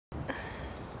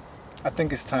I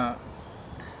think it's time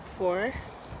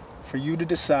For you to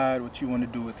decide what you want to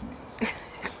do with me.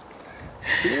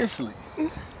 Seriously,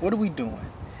 what are we doing?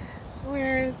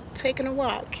 we're taking a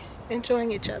walk,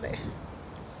 enjoying each other.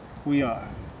 We are.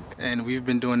 And we've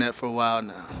been doing that for a while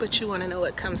now. But you want to know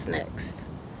what comes next.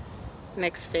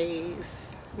 Next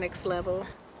phase, next level.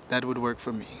 That would work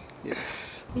for me,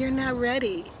 yes. You're not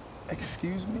ready.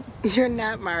 Excuse me? You're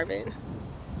not, Marvin.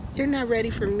 You're not ready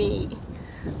for me.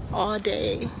 All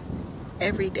day,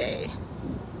 every day,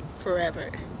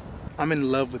 forever. I'm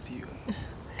in love with you.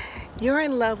 You're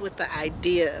in love with the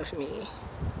idea of me.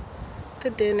 The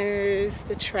dinners,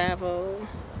 the travel,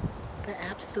 the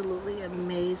absolutely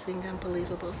amazing,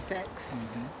 unbelievable sex.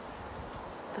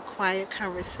 The quiet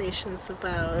conversations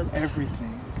about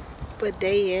everything. But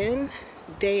day in,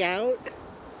 day out,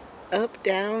 up,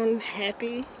 down,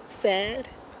 happy, sad,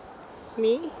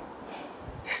 me,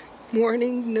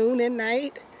 morning, noon, and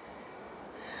night.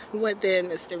 What then,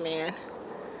 Mr. Man?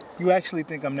 You actually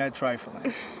think I'm that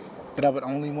trifling? That I would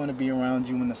only want to be around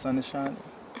you when the sun is shining?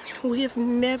 We have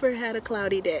never had a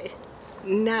cloudy day.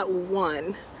 Not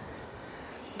one.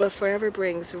 But forever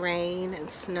brings rain and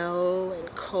snow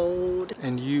and cold.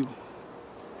 And you.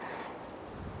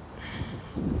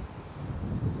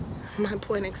 My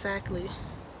point exactly.